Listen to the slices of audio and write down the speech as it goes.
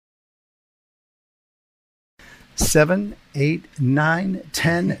7, 8, 9,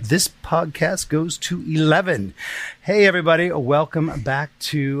 10. This podcast goes to 11. Hey, everybody. Welcome back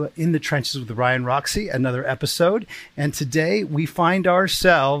to In the Trenches with Ryan Roxy, another episode. And today we find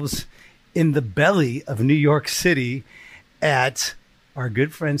ourselves in the belly of New York City at our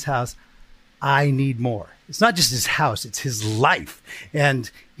good friend's house, I Need More. It's not just his house, it's his life. And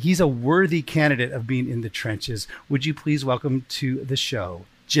he's a worthy candidate of being in the trenches. Would you please welcome to the show,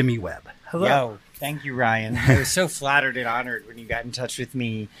 Jimmy Webb. Hello. Yo, thank you, Ryan. I was so flattered and honored when you got in touch with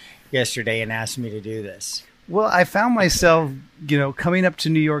me yesterday and asked me to do this. Well, I found myself, coming up to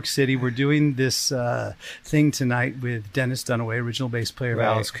New York City. We're doing this thing tonight with Dennis Dunaway, original bass player of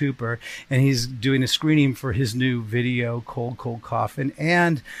Alice Cooper, and he's doing a screening for his new video, Cold, Cold Coffin,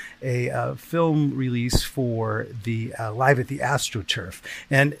 and a film release for the Live at the AstroTurf.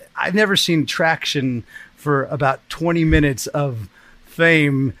 And I've never seen traction for about 20 minutes of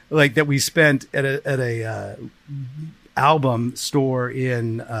fame like that we spent at a album store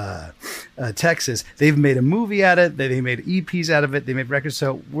in Texas. They've made a movie out of it. They made EPs out of it. They made records.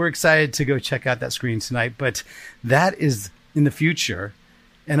 So we're excited to go check out that screen tonight. But that is in the future.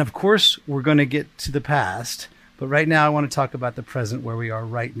 And of course, we're going to get to the past. But right now, I want to talk about the present where we are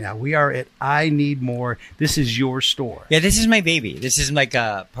right now. We are at I Need More. This is your store. Yeah, this is my baby. This is like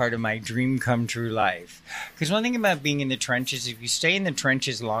a part of my dream come true life. Because one thing about being in the trenches, if you stay in the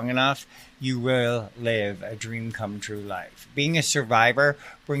trenches long enough, you will live a dream come true life. Being a survivor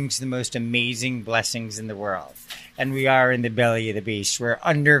brings the most amazing blessings in the world. And we are in the belly of the beast. We're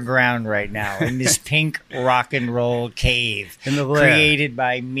underground right now in this pink rock and roll cave created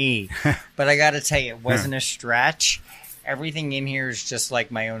by me. But I got to tell you, it wasn't a stretch. Everything in here is just like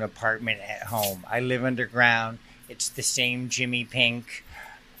my own apartment at home. I live underground. It's the same Jimmy Pink.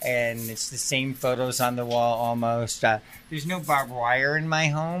 And it's the same photos on the wall almost. There's no barbed wire in my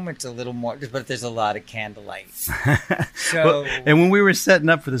home. It's a little more, but there's a lot of candlelight. Well, and when we were setting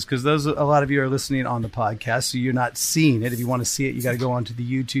up for this, because a lot of you are listening on the podcast, so you're not seeing it. If you want to see it, you got to go onto the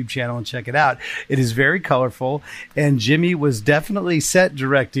YouTube channel and check it out. It is very colorful, and Jimmy was definitely set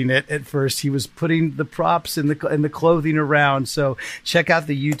directing it at first. He was putting the props and the clothing around. So check out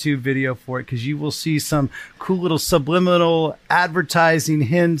the YouTube video for it, because you will see some cool little subliminal advertising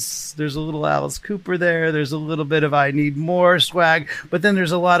hints. There's a little Alice Cooper there. There's a little bit of I Need More swag, but then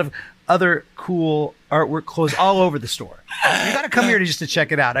there's a lot of other cool artwork clothes all over the store. You got to come here just to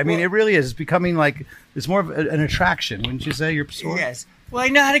check it out. I mean, it really is. It's becoming like, it's more of an attraction, wouldn't you say, your store? Yes. Well, I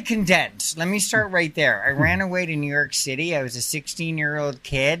know how to condense. Let me start right there. I ran away to New York City. I was a 16-year-old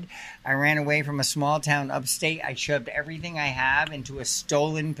kid. I ran away from a small town upstate. I shoved everything I have into a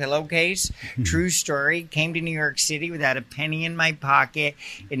stolen pillowcase. True story. Came to New York City without a penny in my pocket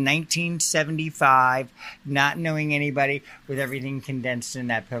in 1975, not knowing anybody, with everything condensed in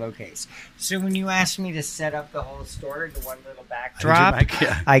that pillowcase. So when you asked me to set up the whole store into one little backdrop,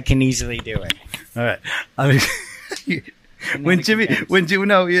 I can easily do it. All right. I mean, you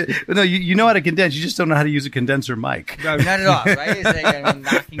know how to condense. You just don't know how to use a condenser mic. No, not at all. Right? It's like I'm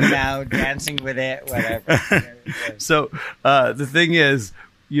knocking it out, dancing with it, whatever. So the thing is,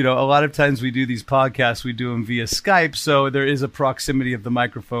 a lot of times we do these podcasts, we do them via Skype, so there is a proximity of the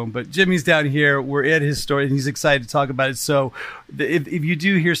microphone. But Jimmy's down here. We're at his store, and he's excited to talk about it. So if you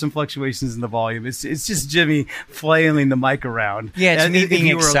do hear some fluctuations in the volume, it's just Jimmy flailing the mic around. Yeah, it's me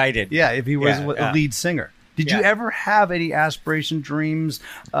being excited. If he was a lead singer. Did you ever have any aspiration, dreams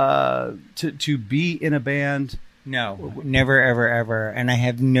to be in a band? No, never, ever, ever. And I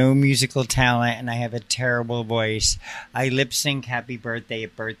have no musical talent, and I have a terrible voice. I lip sync Happy Birthday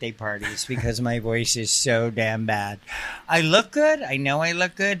at birthday parties because my voice is so damn bad. I look good. I know I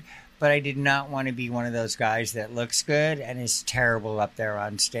look good. But I did not want to be one of those guys that looks good and is terrible up there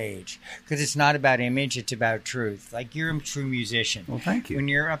on stage. Because it's not about image, it's about truth. Like, you're a true musician. Well, thank you. When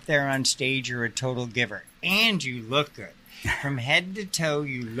you're up there on stage, you're a total giver. And you look good. From head to toe,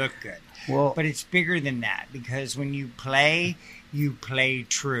 you look good. Well, but it's bigger than that, because when you play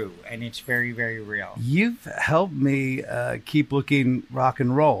true, and it's very, very real. You've helped me keep looking rock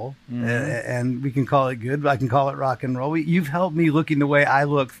and roll, and we can call it good. I can call it rock and roll. You've helped me looking the way I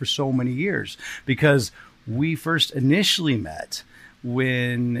look for so many years, because we first initially met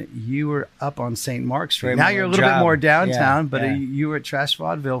when you were up on St. Mark Street. Now you're a little bit more downtown, but you were at Trash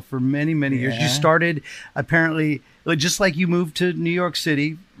Vaudeville for many, many years. You started, apparently, just like you moved to New York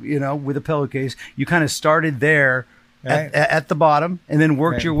City, with a pillowcase. You kind of started there at the bottom, and then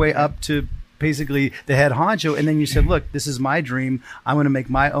worked your way up to basically the head honcho. And then you said, look, this is my dream. I'm going to make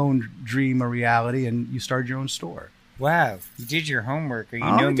my own dream a reality. And you started your own store. Wow, you did your homework, or you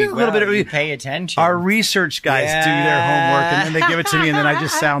Oh, know I me did a well. little bit. You pay attention. Our research guys do their homework, and then they give it to me, and then I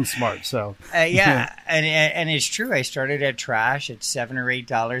just sound smart. So yeah, and it's true. I started at trash at $7 or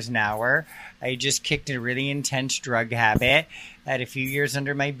 $8 an hour. I just kicked a really intense drug habit. I had a few years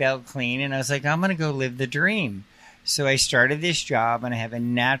under my belt clean, and I was like, I'm going to go live the dream. So I started this job, and I have a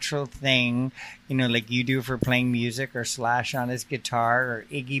natural thing, like you do for playing music, or Slash on his guitar, or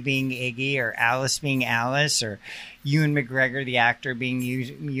Iggy being Iggy, or Alice being Alice, or Ewan McGregor, the actor, being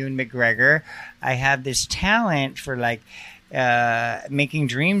Ewan McGregor. I have this talent for making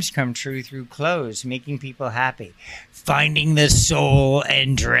dreams come true through clothes, making people happy, finding the soul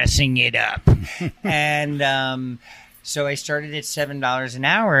and dressing it up. And so I started at $7 an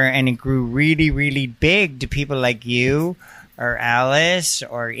hour, and it grew really, really big to people like you or Alice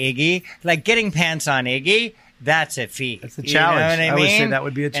or Iggy. Like getting pants on Iggy, that's a feat. That's a challenge. You know what I would mean? say that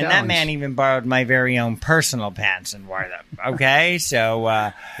would be a challenge. And that man even borrowed my very own personal pants and wore them. Okay?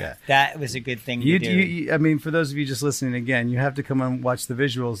 So that was a good thing to do. I mean, for those of you just listening again, you have to come and watch the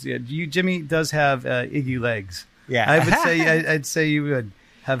visuals. Yeah, Jimmy does have Iggy legs. Yeah. I'd say you would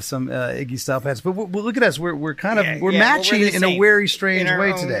have some Iggy style pants, but we'll look at us. We're kind of matching in a very strange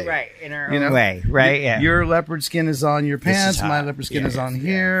way today. Right, in our own way. Right. Yeah. Your leopard skin is on your pants. My leopard skin is on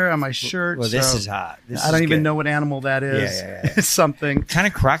here on my shirt. Well, this is hot. I don't even know what animal that is. It's something kind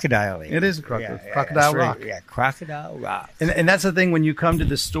of crocodile-y. It is a crocodile rock. Right. Yeah, crocodile rock. And that's the thing when you come to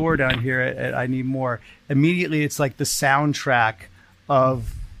the store down here at I Need More. Immediately, it's like the soundtrack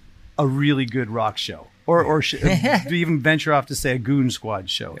of a really good rock show. Or even venture off to say a Goon Squad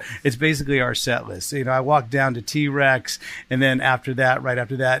show. It's basically our set list. I walked down to T-Rex, and then right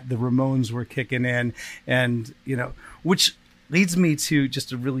after that, the Ramones were kicking in, and which leads me to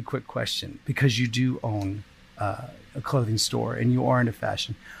just a really quick question, because you do own a clothing store and you are into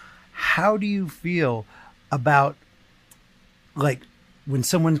fashion. How do you feel about when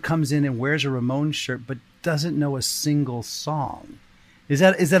someone comes in and wears a Ramones shirt but doesn't know a single song? Is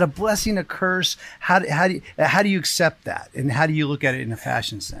that a blessing, a curse? How do you accept that, and how do you look at it in a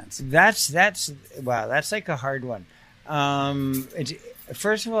fashion sense? That's like a hard one.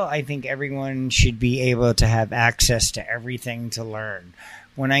 First of all, I think everyone should be able to have access to everything to learn.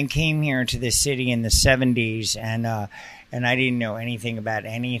 When I came here to this city in the 70s, and I didn't know anything about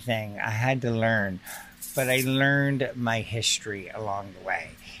anything, I had to learn. But I learned my history along the way.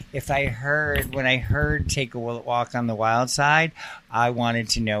 When I heard Take a Walk on the Wild Side, I wanted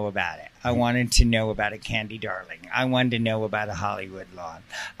to know about it. I wanted to know about a Candy Darling. I wanted to know about a Hollywood Lawn.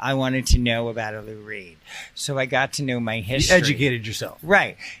 I wanted to know about a Lou Reed. So I got to know my history. You educated yourself.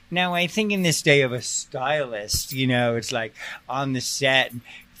 Right. Now, I think in this day of a stylist, it's like on the set,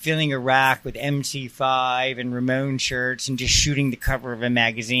 filling a rack with MC5 and Ramon shirts and just shooting the cover of a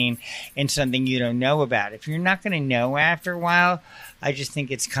magazine and something you don't know about. If you're not going to know after a while, I just think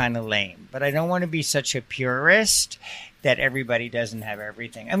it's kind of lame. But I don't want to be such a purist that everybody doesn't have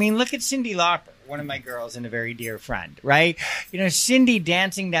everything. I mean, look at Cyndi Lauper, one of my girls and a very dear friend, right? Cyndi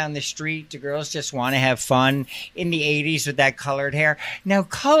dancing down the street to Girls Just Want to Have Fun in the 80s with that colored hair. Now,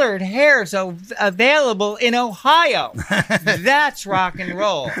 colored hair is available in Ohio. That's rock and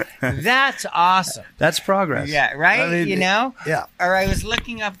roll. That's awesome. That's progress. Yeah, right? I mean, Yeah. Or I was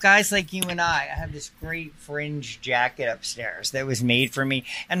looking up guys like you and I. I have this great fringe jacket upstairs that was made for me.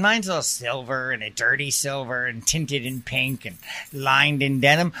 And mine's all silver and a dirty silver and tinted in pink and lined in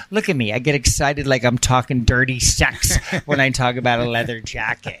denim. Look at me. I get excited like I'm talking dirty sex when I talk about a leather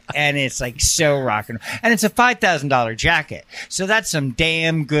jacket. And it's like so rock and roll. And it's a $5,000 jacket. So that's some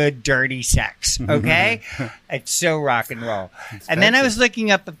damn good dirty sex. Okay? It's so rock and roll. And then I was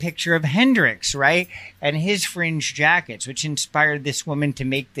looking up a picture of Hendrix, right? And his fringe jackets, which inspired this woman to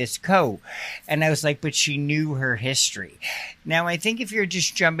make this coat. And I was like, but she knew her history. Now, I think if you're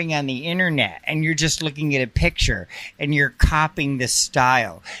just jumping on the internet and you're just looking at a picture and you're copying the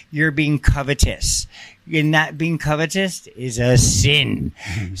style, you're being covetous. And that being covetous is a sin.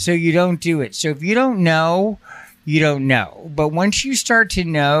 So you don't do it. So if you don't know, you don't know. But once you start to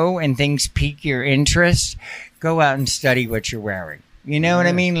know and things pique your interest, go out and study what you're wearing. You know what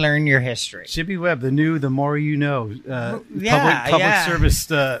I mean? Learn your history. Shibby Webb, the more you know. Public service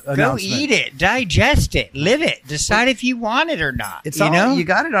announcement. Go eat it, digest it, live it, decide if you want it or not. You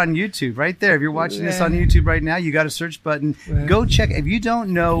got it on YouTube right there. If you're watching this on YouTube right now, you got a search button. Go check. If you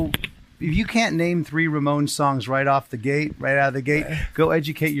don't know, if you can't name 3 Ramones songs right out of the gate, go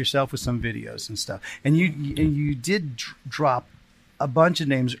educate yourself with some videos and stuff. And you did drop a bunch of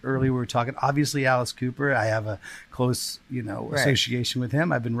names earlier. We were talking, obviously, Alice Cooper. I have a close, association with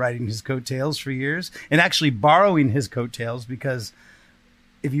him. I've been riding his coattails for years and actually borrowing his coattails because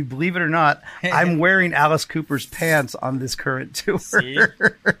if you believe it or not, I'm wearing Alice Cooper's pants on this current tour. See?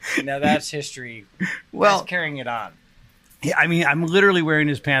 Now that's history. Well, that's carrying it on. Yeah, I mean, I'm literally wearing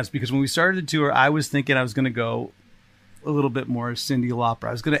his pants because when we started the tour, I was thinking I was going to go a little bit more Cyndi Lauper.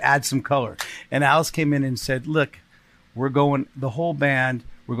 I was going to add some color. And Alice came in and said, look, we're going, the whole band,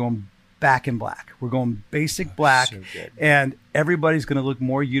 we're going back in black. We're going basic black. So good. And everybody's going to look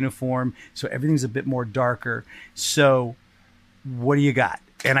more uniform. So everything's a bit more darker. So what do you got?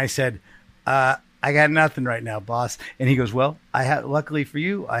 And I said, I got nothing right now, boss. And he goes, well, luckily for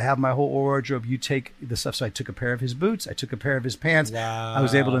you, I have my whole wardrobe. You take the stuff. So I took a pair of his boots. I took a pair of his pants. Wow. I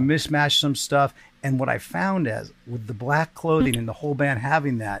was able to mismatch some stuff. And what I found is with the black clothing and the whole band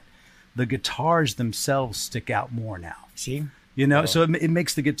having that, the guitars themselves stick out more now. See? You know, so it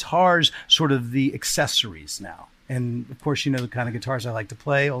makes the guitars sort of the accessories now. And of course, you know the kind of guitars I like to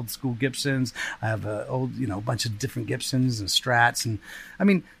play, old school Gibsons. I have a bunch of different Gibsons and Strats. And I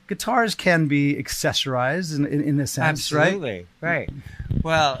mean, guitars can be accessorized in a sense, Absolutely. Right?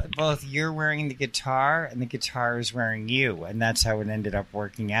 Well, both you're wearing the guitar and the guitar is wearing you. And that's how it ended up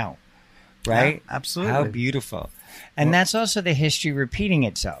working out. Right? Yeah, absolutely. How beautiful. And that's also the history repeating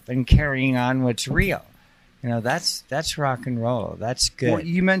itself and carrying on what's real. You know, that's rock and roll. That's good. Well,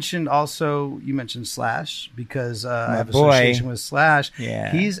 you mentioned Slash because I have boy. association with Slash.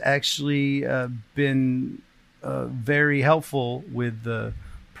 Yeah. He's actually been very helpful with the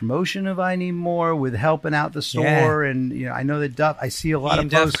promotion of I Need More, with helping out the store. And, you know, I know that Duff, I see a lot of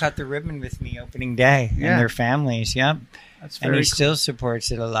Duff posts. cut the ribbon with me opening day and their families. Yep. That's and very he cool. still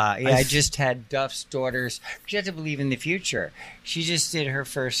supports it a lot. Yeah, I just had Duff's daughters. You have to believe in the future. She just did her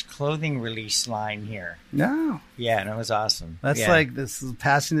first clothing release line here. No. Yeah, and it was awesome. That's like this is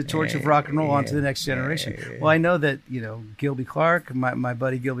passing the torch of rock and roll on to the next generation. Well, I know that, you know, Gilby Clarke, my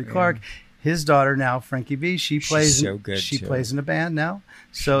buddy Gilby Clarke, his daughter now, Frankie B, she plays so good she too. plays in a band now.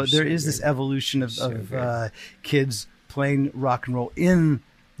 So there is so this good. evolution of kids playing rock and roll in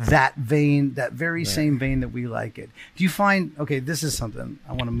that vein, that very same vein that we like it. Do you find, okay, this is something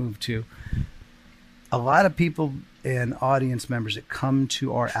I want to move to. A lot of people and audience members that come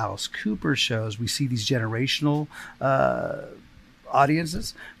to our Alice Cooper shows, we see these generational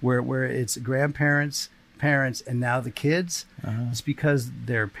audiences where it's grandparents, parents, and now the kids. It's because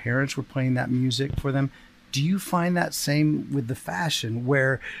their parents were playing that music for them. Do you find that same with the fashion,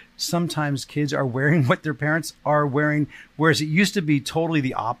 where sometimes kids are wearing what their parents are wearing, whereas it used to be totally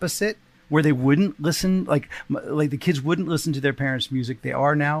the opposite, where they wouldn't listen, like the kids wouldn't listen to their parents' music? They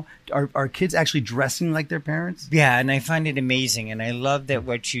are now. Are kids actually dressing like their parents? Yeah, and I find it amazing, and I love that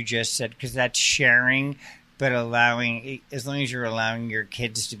what you just said, because that's sharing, but allowing, as long as you're allowing your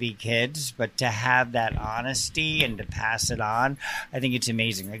kids to be kids, but to have that honesty and to pass it on, I think it's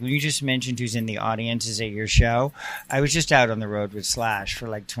amazing. Like when you just mentioned who's in the audiences at your show, I was just out on the road with Slash for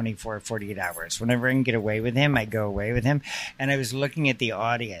like 24, 48 hours. Whenever I can get away with him, I go away with him. And I was looking at the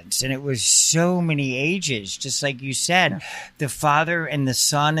audience, and it was so many ages, just like you said. Yeah. The father and the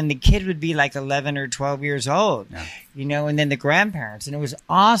son, and the kid would be like 11 or 12 years old. Yeah. You know, and then the grandparents, and it was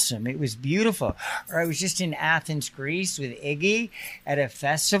awesome. It was beautiful. Or I was just in Athens, Greece with Iggy at a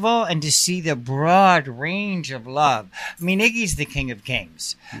festival, and to see the broad range of love. I mean, Iggy's the king of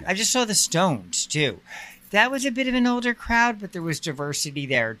kings. I just saw the Stones, too. That was a bit of an older crowd, but there was diversity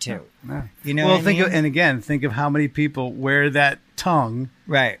there, too. Yeah. You know, well, think of how many people wear that tongue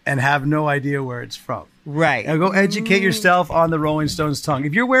and have no idea where it's from. Right. Now go educate yourself on the Rolling Stones tongue.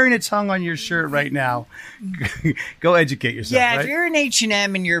 If you're wearing a tongue on your shirt right now, go educate yourself. Yeah, right? If you're in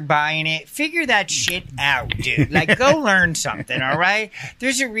H&M and you're buying it, figure that shit out, dude. Like, go learn something, all right?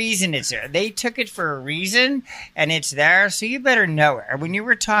 There's a reason it's there. They took it for a reason, and it's there, so you better know it. When you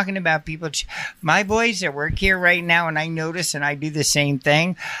were talking about people, my boys that work here right now, and I notice, and I do the same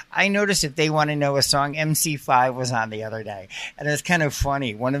thing, I notice if they want to know a song, MC5 was on the other day, and it was kind of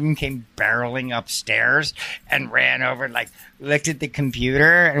funny. One of them came barreling upstairs and ran over, like, looked at the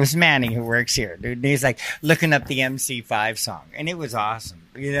computer. It was Manny who works here, dude. And he's like looking up the MC5 song, and it was awesome.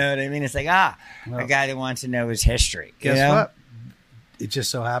 You know what I mean? It's like, a guy that wants to know his history. Guess what? It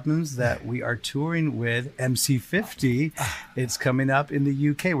just so happens that we are touring with MC50. It's coming up in the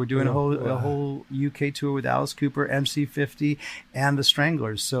UK. We're doing a whole UK tour with Alice Cooper, MC50, and the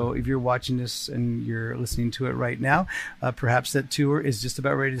Stranglers. So if you're watching this and you're listening to it right now, perhaps that tour is just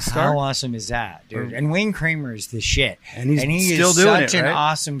about ready to start. How awesome is that, dude? And Wayne Kramer is the shit. And he still is doing such an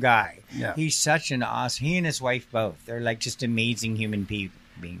awesome guy. Yeah. He's such an awesome. He and his wife both. They're like just amazing human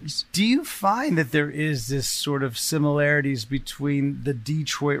beings. Do you find that there is this sort of similarities between the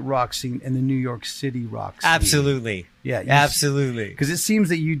Detroit rock scene and the New York City rock scene? Absolutely. Yeah, absolutely. Because it seems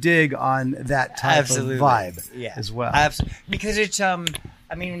that you dig on that type of vibe as well. Absolutely. Because it's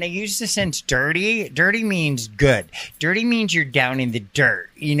I mean, when I use the sense dirty, dirty means good. Dirty means you're down in the dirt.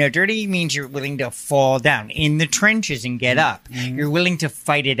 Dirty means you're willing to fall down in the trenches and get up. You're willing to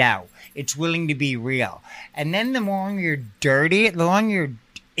fight it out. It's willing to be real. And then the longer you're dirty, the longer you're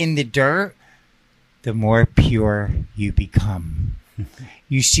in the dirt, the more pure you become.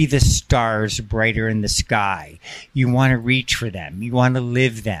 You see the stars brighter in the sky. You want to reach for them. You want to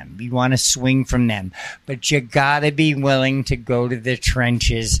live them. You want to swing from them. But you got to be willing to go to the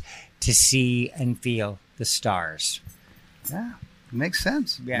trenches to see and feel the stars. Yeah, makes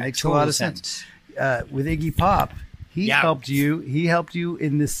sense. Yeah, makes a lot of sense. With Iggy Pop, he helped you. He helped you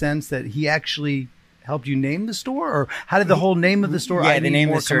in the sense that he actually helped you name the store, or how did the whole name of the store? Yeah, the name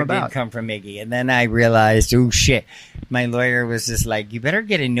of the store did come from Iggy, and then I realized, oh shit, my lawyer was just like, you better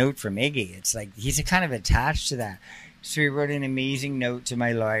get a note from Iggy. It's like he's kind of attached to that. So he wrote an amazing note to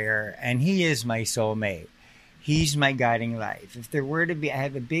my lawyer, and he is my soulmate. He's my guiding life. If there were to be, I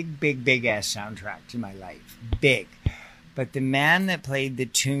have a big ass soundtrack to my life, big. But the man that played the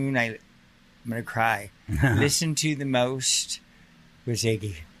tune, I'm gonna cry, listened to the most was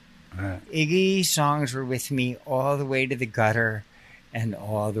Iggy. Iggy songs were with me all the way to the gutter and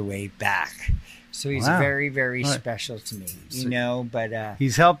all the way back. So he's very, very special to me, But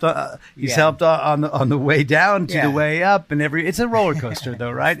he's helped. He's helped on the way down to the way up, and it's a roller coaster,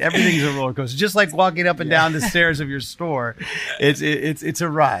 though, right? Everything's a roller coaster, just like walking up and down the stairs of your store. It's a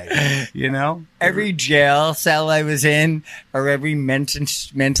ride, Every jail cell I was in, or every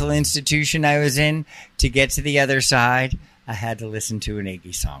mental institution I was in, to get to the other side, I had to listen to an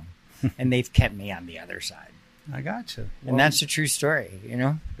Iggy song. And they've kept me on the other side. I gotcha. And that's a true story,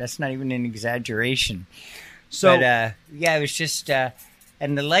 That's not even an exaggeration. So, but, it was just...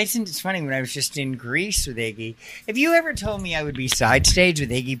 and the license, it's funny, when I was just in Greece with Iggy, if you ever told me I would be side stage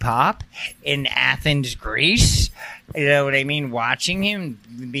with Iggy Pop in Athens, Greece, you know what I mean, watching him,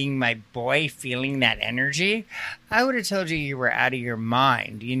 being my boy, feeling that energy, I would have told you were out of your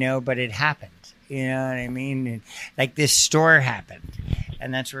mind, but it happened. You know what I mean? And, like, this store happened.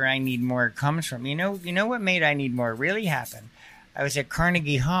 And that's where I Need More comes from. You know what made I Need More really happen? I was at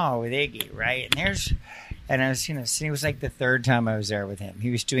Carnegie Hall with Iggy, right? And I was, it was like the third time I was there with him. He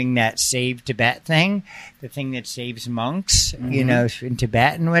was doing that Save Tibet thing, the thing that saves monks, in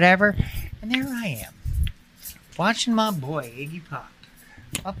Tibet and whatever. And there I am, watching my boy, Iggy Pop,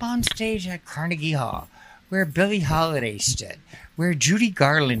 up on stage at Carnegie Hall, where Billie Holiday stood, where Judy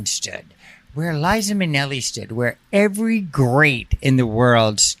Garland stood, where Liza Minnelli stood, where every great in the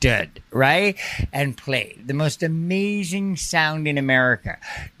world stood, right? And played. The most amazing sound in America.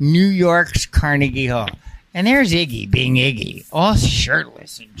 New York's Carnegie Hall. And there's Iggy being Iggy, all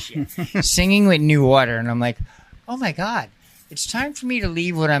shirtless and shit, singing with New Order. And I'm like, oh my God, it's time for me to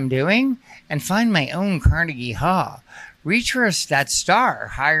leave what I'm doing and find my own Carnegie Hall. Reach for that star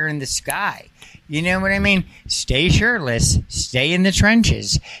higher in the sky. You know what I mean? Stay shirtless, stay in the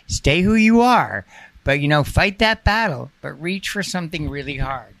trenches, stay who you are, but fight that battle, but reach for something really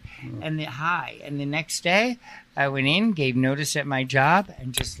hard. And the next day I went in, gave notice at my job,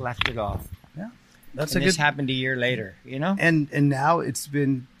 and just left it all. Yeah. This happened a year later, And now it's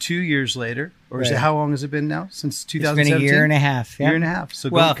been 2 years later, or is it, how long has it been now? Since 2017? It's been a year and a half. Yeah. Year and a half. So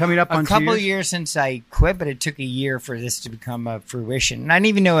coming up on 2 years? A couple years since I quit, but it took a year for this to become a fruition. And I didn't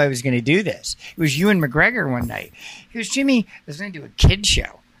even know I was going to do this. It was Ewan McGregor one night. He goes, Jimmy, I was going to do a kid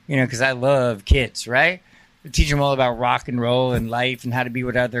show, because I love kids, right? I teach them all about rock and roll and life and how to be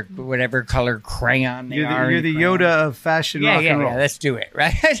whatever color crayon they are. You're the Yoda of fashion, rock and roll. Yeah, let's do it,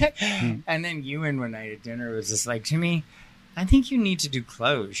 right? And then Ewan one night at dinner was just like, Jimmy, I think you need to do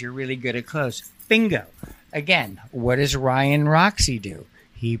clothes. You're really good at clothes. Bingo. Again, what does Ryan Roxy do?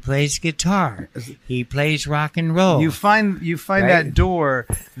 He plays guitar. He plays rock and roll. You find that door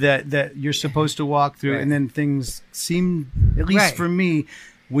that you're supposed to walk through, and then things seem, at least for me,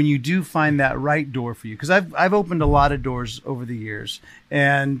 when you do find that right door for you, because I've opened a lot of doors over the years,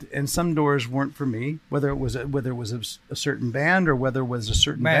 and some doors weren't for me, whether it was a certain band or whether it was a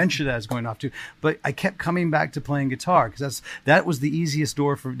certain venture that I was going off to. But I kept coming back to playing guitar because that was the easiest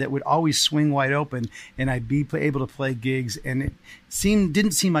door that would always swing wide open, and I'd be able to play gigs, and it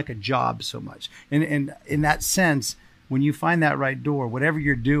didn't seem like a job so much. And in that sense, when you find that right door, whatever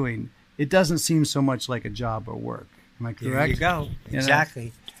you're doing, it doesn't seem so much like a job or work. Am I correct? There you go.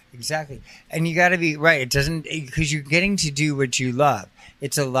 Exactly. Exactly. And you got to be right. It doesn't, because you're getting to do what you love.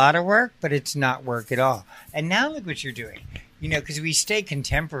 It's a lot of work, but it's not work at all. And now look what you're doing, because we stay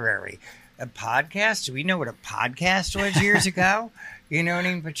contemporary. A podcast, do we know what a podcast was years ago? You know what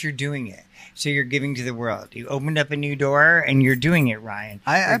I mean? But you're doing it. So you're giving to the world. You opened up a new door and you're doing it, Ryan.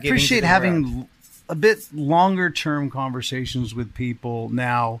 I appreciate having a bit longer term conversations with people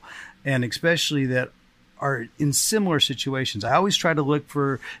now, and especially that are in similar situations. I always try to look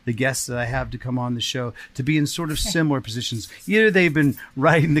for the guests that I have to come on the show to be in sort of similar positions. Either they've been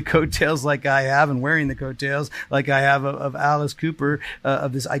riding the coattails like I have and wearing the coattails like I have of Alice Cooper,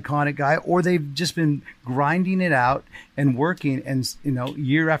 of this iconic guy, or they've just been grinding it out and working and,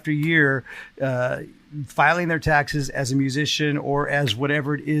 year after year, filing their taxes as a musician or as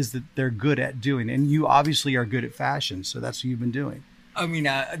whatever it is that they're good at doing. And you obviously are good at fashion, so that's what you've been doing. I mean,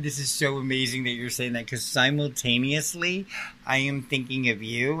 this is so amazing that you're saying that, because simultaneously, I am thinking of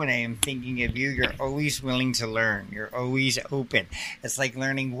you, and I am thinking of you. You're always willing to learn. You're always open. It's like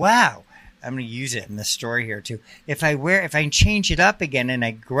learning, wow, I'm going to use it in the story here too. If I change it up again and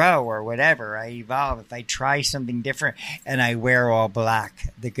I grow or whatever, I evolve. If I try something different and I wear all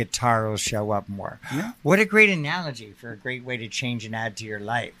black, the guitar will show up more. Yeah. What a great analogy for a great way to change and add to your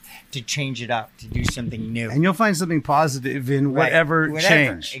life, to change it up, to do something new. And you'll find something positive in whatever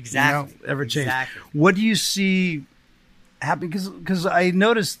change. Exactly. Change. Exactly. What do you see happen? Because I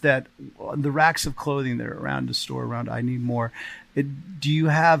noticed that the racks of clothing that are around the store, around I Need More, do you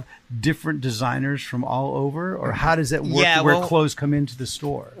have different designers from all over, or how does that work where clothes come into the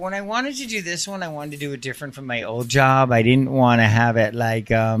store? When I wanted to do this one, I wanted to do it different from my old job. I didn't want to have it like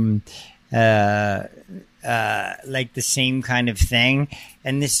the same kind of thing.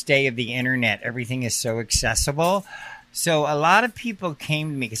 And this day of the internet, everything is so accessible. So a lot of people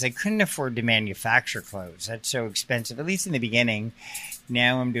came to me because I couldn't afford to manufacture clothes. That's so expensive, at least in the beginning.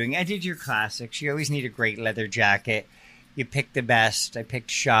 Now I did your classics. You always need a great leather jacket. You picked the best. I picked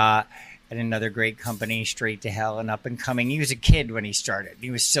Shot at another great company, Straight to Hell, and up and coming. He was a kid when he started.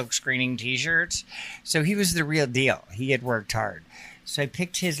 He was silk screening T-shirts. So he was the real deal. He had worked hard. So I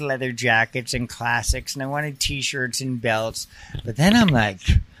picked his leather jackets and classics, and I wanted T-shirts and belts. But then I'm like,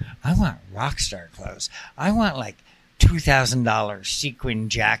 I want rock star clothes. I want like $2,000 sequin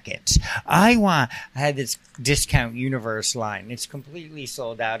jackets. I had this Discount Universe line. It's completely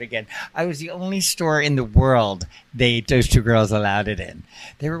sold out again. I was the only store in the world those two girls allowed it in.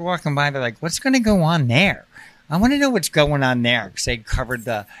 They were walking by. They're like, what's going to go on there? I want to know what's going on there, because they covered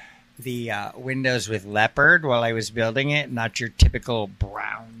the windows with leopard while I was building it, not your typical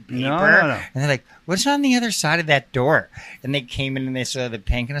brown paper. No. And they're like, what's on the other side of that door? And they came in and they saw the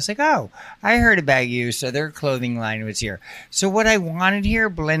pink, and I was like, oh, I heard about you. So their clothing line was here. So what I wanted here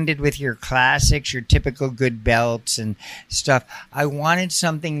blended with your classics, your typical good belts and stuff. I wanted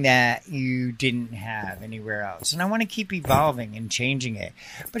something that you didn't have anywhere else. And I want to keep evolving and changing it.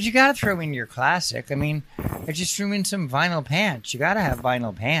 But you got to throw in your classic. I mean, I just threw in some vinyl pants. You got to have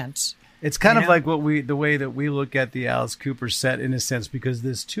vinyl pants. It's kind of like the way that we look at the Alice Cooper set, in a sense, because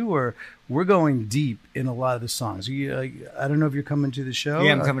this tour, we're going deep in a lot of the songs. I don't know if you're coming to the show.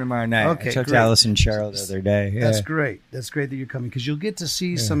 Yeah, I'm coming tomorrow night. Okay, I talked great. to Alice and Cheryl the other day. Yeah. That's great. That's great that you're coming, because you'll get to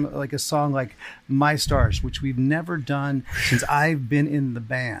see some, like a song like My Stars, which we've never done since I've been in the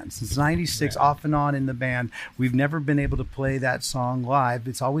band. Since 96, off and on in the band, we've never been able to play that song live.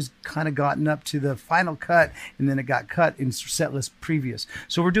 It's always kind of gotten up to the final cut, and then it got cut in set list previous.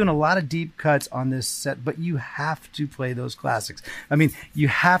 So we're doing a lot of deep cuts on this set, but you have to play those classics. I mean, you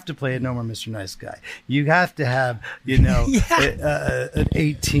have to play it No More Mr. Nice Guy. You have to have, an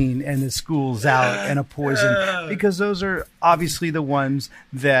 18 and the School's Out and a Poison, because those are obviously the ones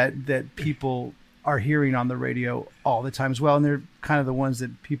that people are hearing on the radio all the time as well, and they're kind of the ones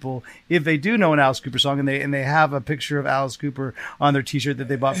that people, if they do know an Alice Cooper song and they have a picture of Alice Cooper on their T-shirt that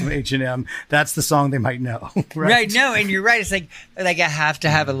they bought from H&M, that's the song they might know. Right? No, and you're right. It's like I have to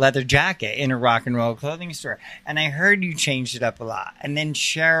have a leather jacket in a rock and roll clothing store. And I heard you changed it up a lot. And then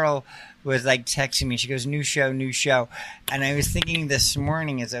Cheryl was like texting me. She goes, new show. And I was thinking this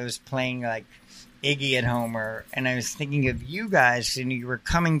morning as I was playing like Iggy at Homer, and I was thinking of you guys, and you were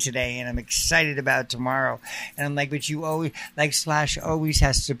coming today, and I'm excited about tomorrow. And I'm like, but you always, like Slash always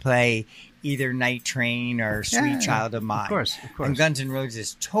has to play either Night Train or Sweet Child of Mine. Of course. And Guns N'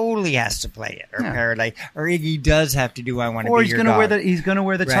 Roses totally has to play it, or Paradise, or Iggy does have to do I Want to Be Your Dog. Dog. Or he's going to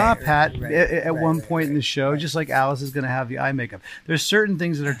wear the top hat at one point in the show, just like Alice is going to have the eye makeup. There's certain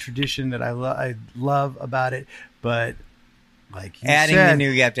things that are tradition that I love about it, but like you adding said, the new,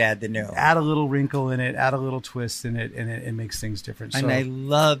 you have to add the new. Add a little wrinkle in it, add a little twist in it, and it makes things different. And I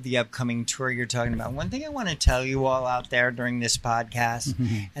love the upcoming tour you're talking about. One thing I want to tell you all out there during this podcast,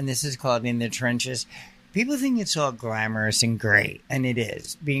 and this is called In the Trenches, people think it's all glamorous and great, and it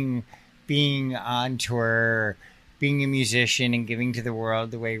is. Being on tour, being a musician and giving to the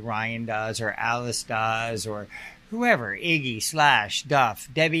world the way Ryan does or Alice does or whoever, Iggy, Slash, Duff,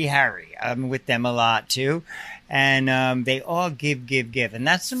 Debbie Harry. I'm with them a lot too. And they all give. And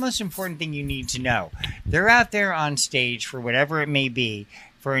that's the most important thing you need to know. They're out there on stage for whatever it may be,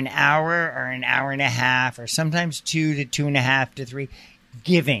 for an hour or an hour and a half, or sometimes 2 to 2.5 to 3,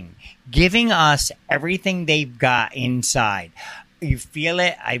 giving us everything they've got inside. You feel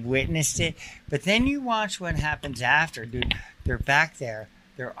it. I've witnessed it. But then you watch what happens after, dude. They're back there.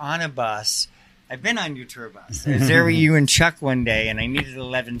 They're on a bus. I've been on your tour bus. I was there with you and Chuck one day, and I needed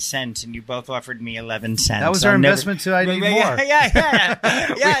 11 cents, and you both offered me 11 cents. That was our investment to I Need More. Yeah,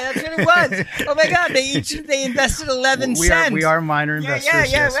 that's what it was. Oh, my God. They invested 11 cents. We are minor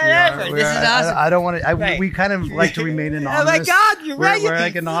investors. Yeah, whatever. This is awesome. I don't want to. We kind of like to remain anonymous. Oh, my God. You're right. We're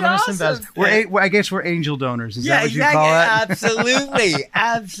like anonymous investors. I guess we're angel donors. Is that what you call it?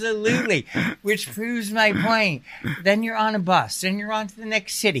 Absolutely. Which proves my point. Then you're on a bus. Then you're on to the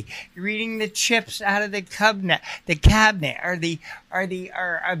next city. You're eating the chips out of the cabinet, or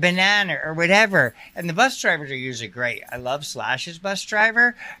a banana or whatever. And the bus drivers are usually great. I love Slash's bus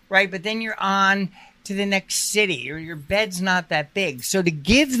driver, right? But then you're on to the next city, or your bed's not that big. So to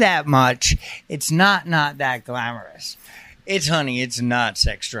give that much, it's not that glamorous. It's not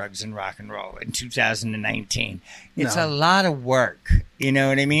sex, drugs, and rock and roll in 2019. It's a lot of work. You know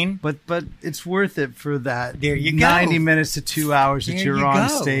what I mean? But it's worth it for that. There you 90 go. minutes to 2 hours that you're on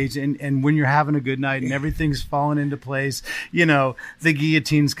stage, and when you're having a good night and everything's falling into place. You know, the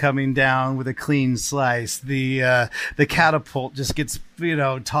guillotine's coming down with a clean slice. The catapult just gets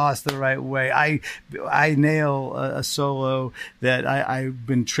tossed the right way. I nail a solo that I've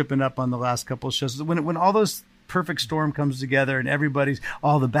been tripping up on the last couple of shows. When all those perfect storm comes together and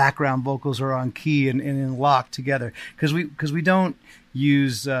all the background vocals are on key and in lock together, because we don't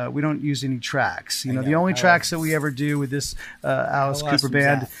use any tracks. The only tracks that we ever do with this Alice Cooper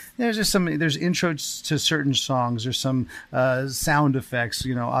band, there's intros to certain songs. There's some sound effects.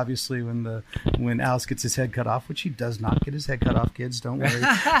 Obviously when Alice gets his head cut off, which he does not get his head cut off, kids, don't worry.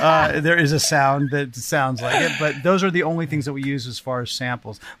 There is a sound that sounds like it, but those are the only things that we use as far as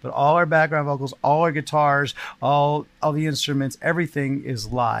samples. But all our background vocals, all our guitars, all the instruments, everything is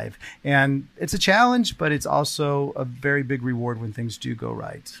live, and it's a challenge, but it's also a very big reward when things do go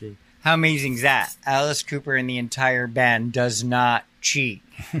right. How amazing is that? Alice Cooper and the entire band does not cheat.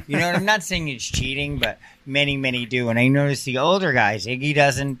 I'm not saying it's cheating, but many do. And I notice the older guys, Iggy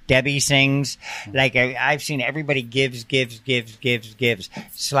doesn't, Debbie sings. Like I've seen everybody gives.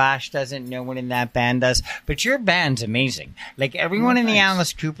 Slash doesn't, no one in that band does. But your band's amazing. Like everyone in the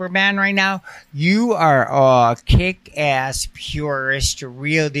Alice Cooper band right now, you are all kick-ass, purist,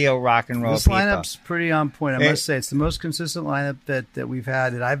 real deal rock and roll people. This lineup's pretty on point. I must say it's the most consistent lineup that we've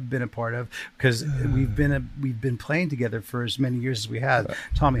had, that I've been a part of, because we've been playing together for as many years as we have.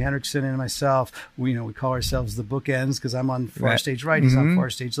 Tommy Henriksen and myself, we call ourselves the bookends, because I'm on far stage right, he's on far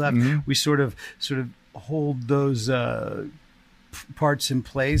stage left. We sort of hold those parts in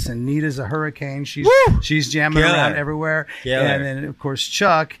place, and Nita's a hurricane. She's jamming around everywhere. And then of course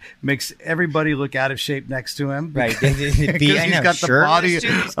Chuck makes everybody look out of shape next to him, right? Because he's got the body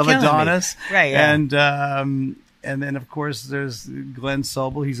of Adonis, right? Yeah. And then, of course, there's Glenn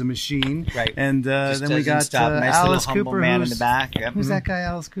Sobel. He's a machine. Right. And then we got nice Alice Cooper, man in the back. Yep. Who's that guy,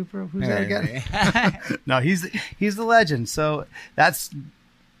 Alice Cooper? Who's that again? No, he's the legend. So that's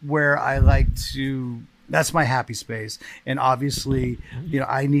where I like to. That's my happy space. And obviously,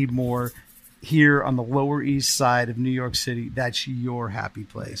 I need more here on the Lower East Side of New York City. That's your happy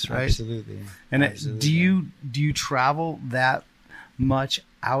place, right? Absolutely. And do you travel that much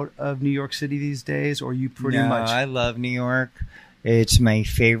out of New York City these days, or you pretty much? I love New York. It's my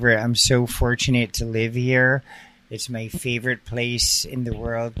favorite. I'm so fortunate to live here. It's my favorite place in the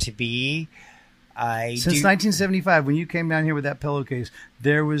world to be. Since 1975, when you came down here with that pillowcase,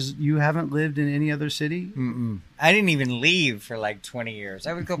 you haven't lived in any other city? Mm-mm. I didn't even leave for like 20 years.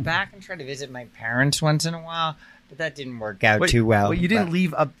 I would go back and try to visit my parents once in a while, but that didn't work out too well. Well, you didn't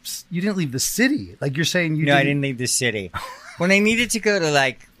leave the city. Like you're saying No, I didn't leave the city. When I needed to go to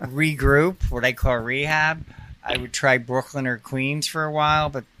like regroup, what I call rehab, I would try Brooklyn or Queens for a while,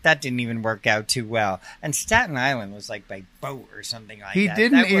 but that didn't even work out too well. And Staten Island was like by boat or something like that. He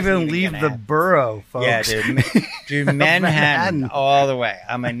didn't even leave the borough, folks. Yeah, dude, Manhattan all the way.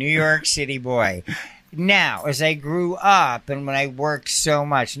 I'm a New York City boy. Now, as I grew up and when I worked so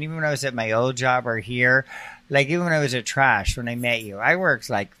much, and even when I was at my old job or here, like even when I was at Trash, when I met you, I worked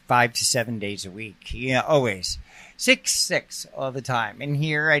like 5 to 7 days a week, always. 6 all the time. And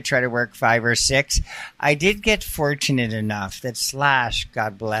here I try to work 5 or 6. I did get fortunate enough that Slash,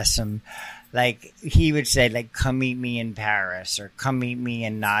 God bless him, Like he would say, like, come meet me in Paris or come meet me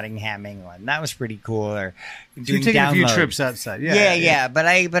in Nottingham, England. That was pretty cool. Or so you're taking a few trips outside. Yeah. But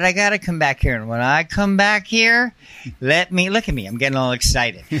I got to come back here. And when I come back here, look at me. I'm getting all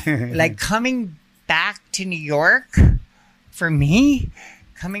excited. Like coming back to New York, for me,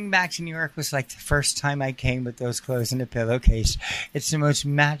 coming back to New York was like the first time I came with those clothes in a pillowcase. It's the most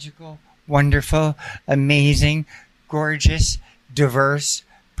magical, wonderful, amazing, gorgeous, diverse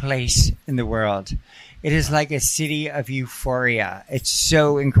place in the world. It is like a city of euphoria. It's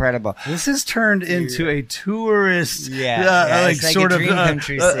so incredible. This has turned into a tourist, like sort of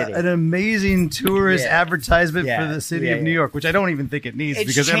city. An amazing tourist advertisement for the city of New York, which I don't even think it needs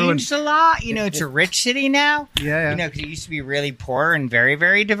because changed a lot. You know, it's a rich city now. Yeah. You know, because it used to be really poor and very,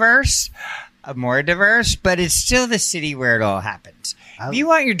 very diverse, more diverse, but it's still the city where it all happens. If you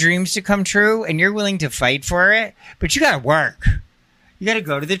want your dreams to come true and you're willing to fight for it, but you got to work. You got to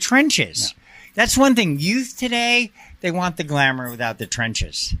go to the trenches. Yeah. That's one thing. Youth today, they want the glamour without the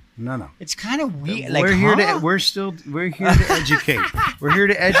trenches. No. It's kind of weird. We're here to educate. We're here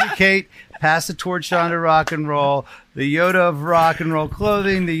to educate, pass the torch on to rock and roll. The Yoda of rock and roll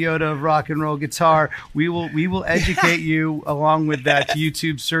clothing, the Yoda of rock and roll guitar. We will educate you along with that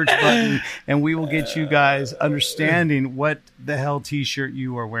YouTube search button, and we will get you guys understanding what the hell T-shirt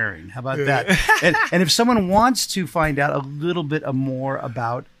you are wearing. How about that? And if someone wants to find out a little bit more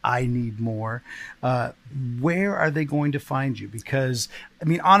about I Need More, where are they going to find you? Because, I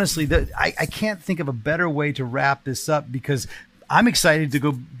mean, honestly, I can't think of a better way to wrap this up because I'm excited to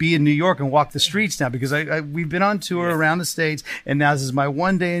go be in New York and walk the streets now because we've been on tour around the States, and now this is my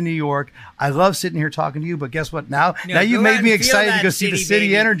one day in New York. I love sitting here talking to you, but guess what? Now you made me excited to go see the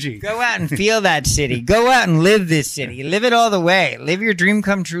city energy. Go out and feel that city. Go out and live this city. Live it all the way. Live your dream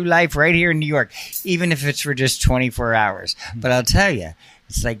come true life right here in New York, even if it's for just 24 hours. But I'll tell you,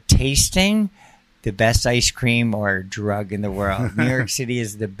 it's like tasting the best ice cream or drug in the world. New York City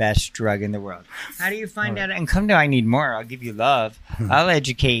is the best drug in the world. How do you find out? And come to I Need More. I'll give you love. I'll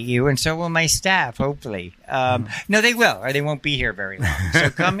educate you, and so will my staff, hopefully. No, they will, or they won't be here very long. So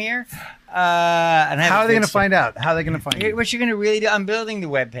come here. And how are they going to find out? How are they going to find you? What you're going to really do, I'm building the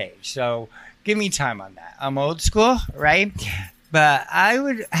webpage, so give me time on that. I'm old school, right? But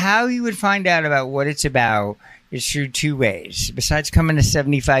how you would find out about what it's about is through two ways. Besides coming to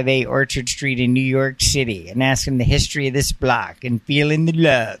 75A Orchard Street in New York City and asking the history of this block and feeling the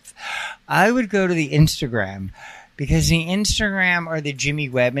love, I would go to the Instagram, because the Instagram or the Jimmy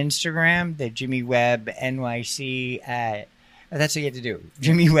Webb Instagram, the Jimmy Webb NYC that's what you have to do.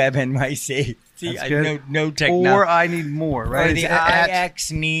 Jimmy Webb NYC. See, no technology. Or I Need More, right? Or the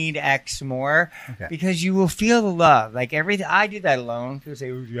IX Need X More. Okay. Because you will feel the love. Like everything. I do that alone. People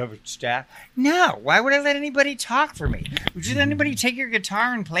say, oh, do you have a staff? No. Why would I let anybody talk for me? Would you let anybody take your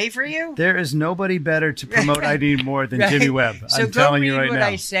guitar and play for you? There is nobody better to promote I Need More than Jimmy Webb. So I'm telling you right now. So go read what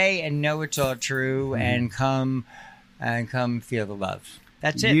I say and know it's all true, and come feel the love.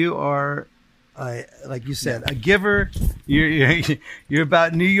 That's it. You are, like you said, a giver. You're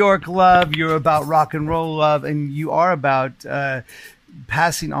about New York love. You're about rock and roll love, and you are about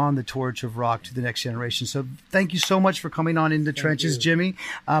passing on the torch of rock to the next generation. So thank you so much for coming on In the Trenches, Jimmy.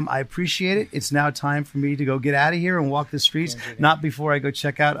 I appreciate it. It's now time for me to go get out of here and walk the streets, not before I go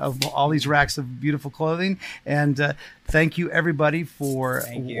check out all these racks of beautiful clothing. And thank you, everybody, for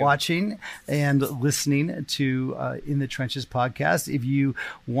watching and listening to In the Trenches podcast. If you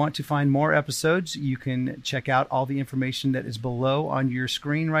want to find more episodes, you can check out all the information that is below on your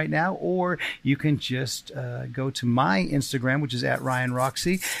screen right now, or you can just go to my Instagram, which is at Ryan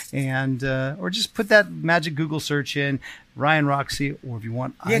Roxy, and or just put that magic Google search in, Ryan Roxy, or if you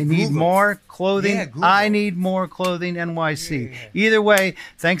want, I Need More Clothing, I Need More Clothing NYC. Either way,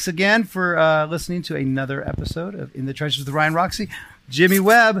 thanks again for listening to another episode of In the Trenches with Ryan Roxy. Jimmy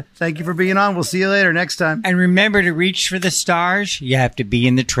Webb, thank you for being on. We'll see you later next time. And remember, to reach for the stars, you have to be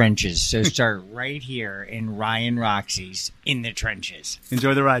in the trenches. So start right here in Ryan Roxy's In the Trenches.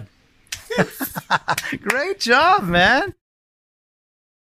 Enjoy the ride. Great job, man.